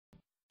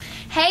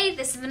Hey,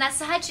 this is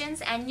Vanessa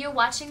Hudgens, and you're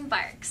watching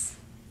Barks.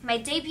 My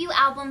debut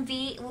album,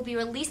 V, will be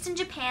released in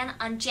Japan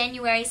on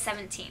January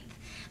 17th.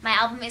 My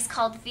album is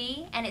called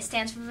V, and it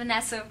stands for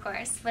Vanessa, of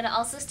course, but it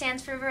also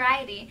stands for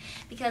variety,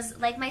 because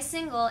like my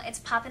single, it's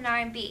pop and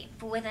R&B,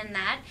 but within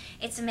that,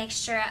 it's a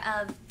mixture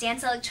of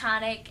dance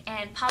electronic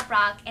and pop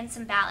rock and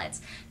some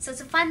ballads. So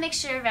it's a fun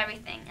mixture of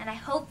everything, and I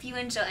hope you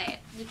enjoy it.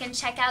 You can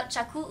check out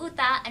Chaku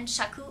Uta and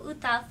Shaku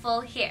Uta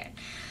full here.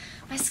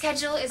 My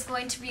schedule is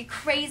going to be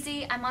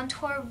crazy. I'm on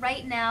tour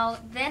right now,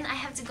 then I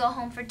have to go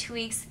home for 2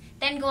 weeks,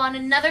 then go on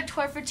another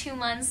tour for 2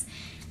 months,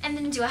 and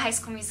then do a High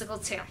School Musical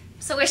too.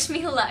 So wish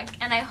me luck,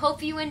 and I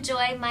hope you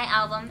enjoy my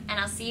album, and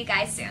I'll see you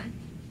guys soon.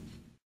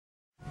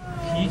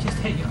 Can you just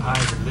take your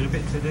eyes a little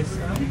bit to this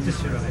side?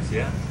 Just your eyes,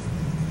 yeah?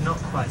 Not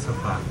quite so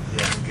far.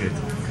 Yeah, good.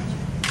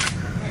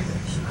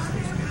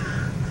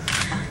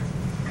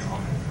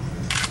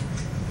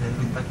 Then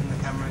look back in the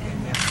camera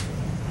again, yeah?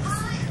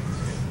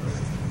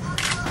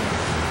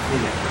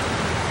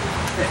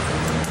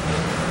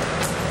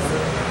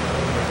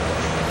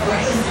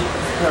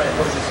 Right,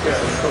 what's this skirt?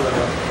 Let's pull it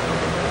up.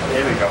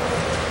 There we go.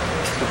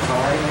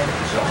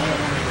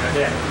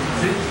 Yeah,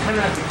 so it's kind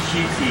of like a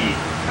cutie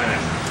kind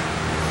of.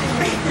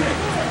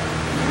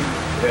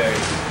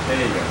 There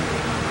you go.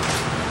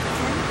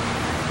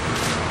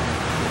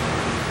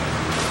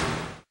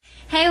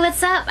 Hey,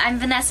 what's up? I'm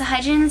Vanessa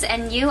Hudgens,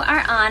 and you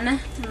are on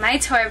my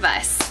tour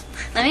bus.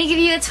 Let me give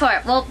you a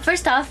tour. Well,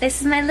 first off,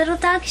 this is my little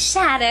dog,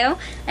 Shadow.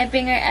 I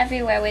bring her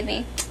everywhere with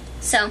me.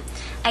 So,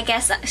 I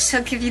guess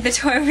she'll give you the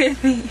tour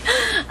with me.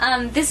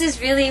 This is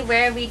really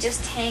where we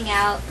just hang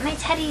out. My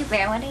teddy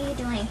bear, what are you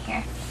doing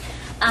here?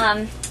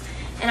 And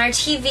our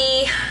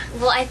TV,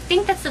 well, I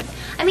think that's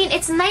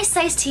it's a nice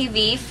size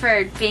TV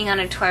for being on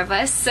a tour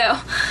bus, so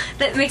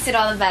that makes it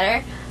all the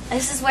better.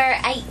 This is where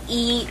I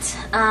eat,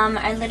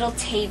 our little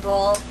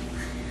table.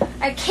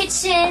 Our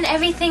kitchen,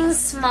 everything's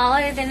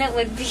smaller than it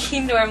would be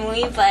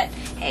normally, but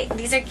hey,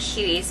 these are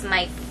kiwis,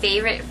 my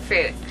favorite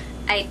fruit.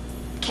 I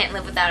can't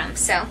live without them,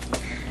 so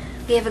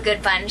we have a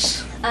good bunch.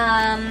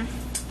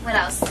 What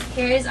else?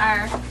 Here's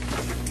our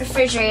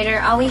refrigerator.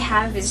 All we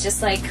have is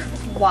just like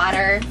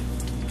water,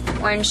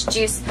 orange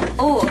juice,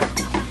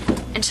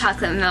 and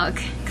chocolate milk,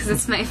 because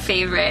it's my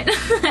favorite.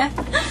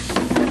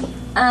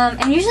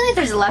 And usually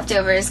there's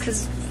leftovers,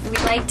 because we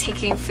like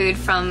taking food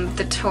from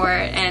the tour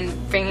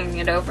and bringing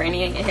it over and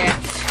eating it here.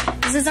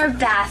 This is our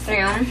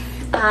bathroom.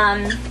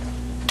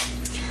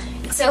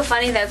 It's so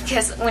funny though,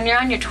 because when you're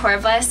on your tour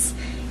bus,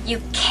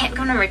 you can't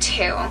go number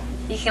 2.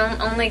 You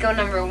can only go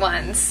number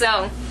 1.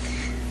 So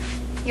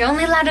you're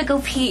only allowed to go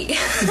pee.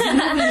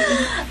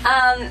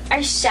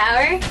 Our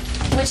shower,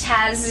 which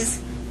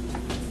has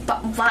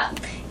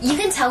you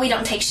can tell we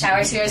don't take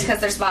showers here because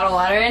there's bottled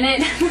water in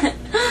it.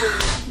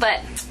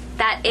 But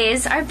that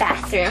is our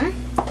bathroom.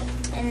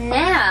 And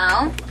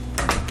now,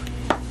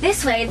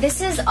 this way,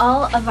 this is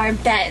all of our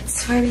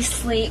beds where we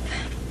sleep.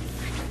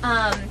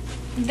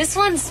 This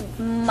one's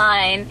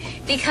mine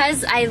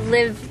because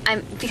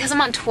because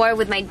I'm on tour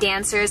with my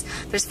dancers.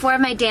 There's 4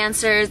 of my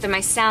dancers, there's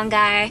my sound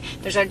guy,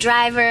 there's our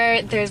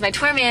driver, there's my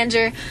tour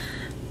manager.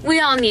 We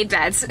all need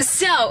beds.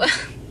 So,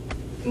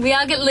 we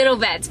all get little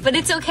beds, but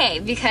it's okay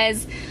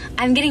because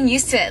I'm getting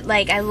used to it.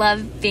 Like, I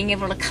love being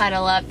able to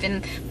cuddle up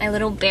in my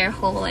little bear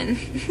hole and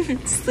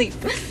sleep.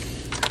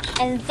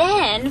 And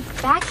then,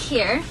 back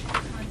here,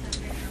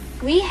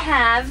 we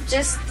have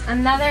just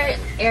another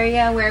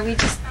area where we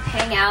just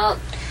hang out.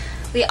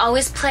 We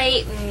always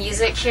play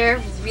music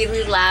here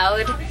really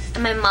loud,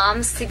 and my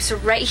mom sleeps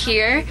right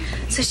here,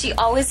 so she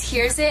always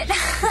hears it.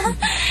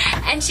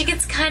 And she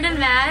gets kind of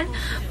mad,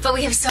 but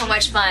we have so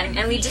much fun.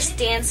 And we just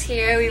dance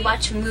here, we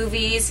watch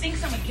movies, and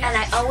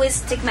I always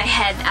stick my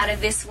head out of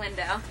this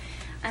window.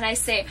 And I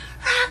say,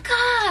 rock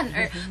on,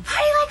 or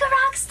party like a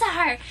rock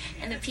star.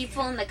 And the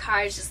people in the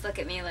cars just look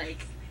at me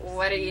like,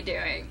 what are you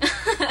doing?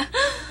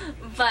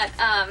 But,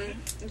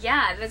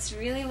 yeah, that's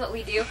really what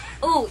we do.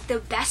 Oh, the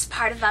best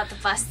part about the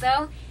bus,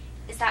 though,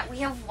 is that we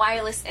have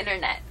wireless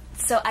internet.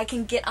 So I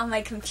can get on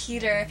my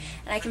computer,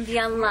 and I can be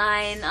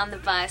online on the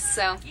bus.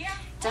 So it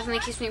definitely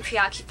keeps me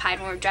preoccupied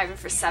when we're driving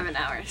for 7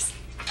 hours.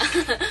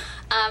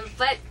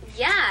 But,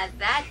 yeah,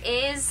 that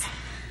is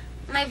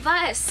my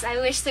bus. I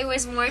wish there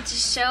was more to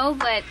show,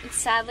 but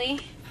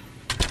sadly,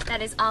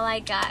 that is all I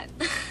got.